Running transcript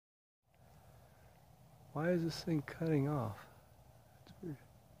Why is this thing cutting off? That's weird.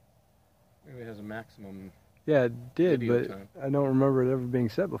 Maybe it has a maximum. Yeah, it did, but time. I don't remember it ever being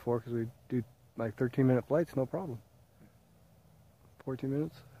set before because we do like 13-minute flights, no problem. 14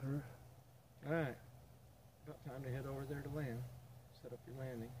 minutes. All right. About time to head over there to land. Set up your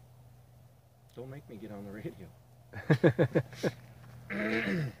landing. Don't make me get on the radio.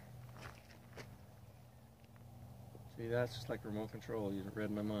 See, that's just like remote control. You read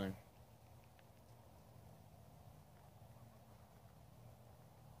my mind.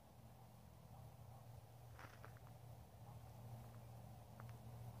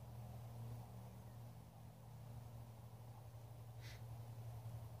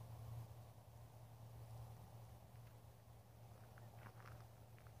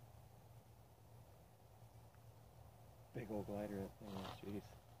 Big old glider, that thing, jeez.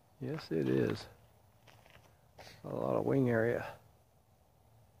 Yes, it is. A lot of wing area.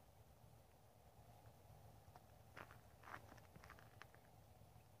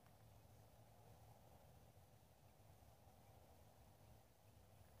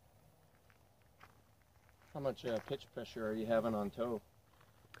 How much pitch pressure are you having on tow?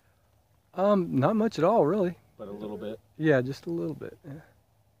 Not much at all, really. But a little bit? Yeah, just a little bit. Yeah.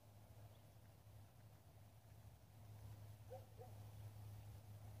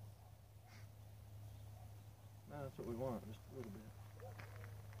 No, that's what we want, just a little bit.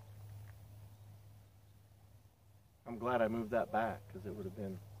 I'm glad I moved that back, because it would have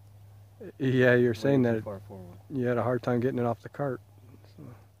been Yeah, you're saying that far forward. you had a hard time getting it off the cart. So.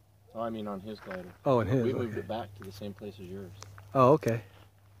 Oh, I mean on his glider. Oh, and his. We moved okay. it back to the same place as yours, Oh, okay.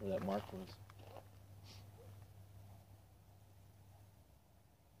 where that mark was.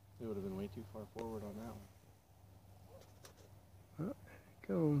 It would have been way too far forward on that one. Oh, here it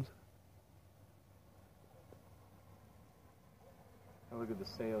goes. Now look at the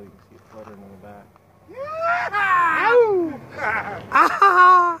sail, you can see it fluttering on the back.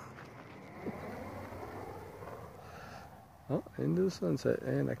 Oh, into the sunset,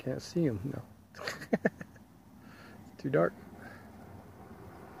 and I can't see him now. It's too dark.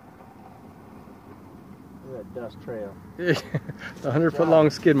 Look at that dust trail. The 100-foot long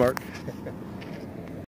skid mark.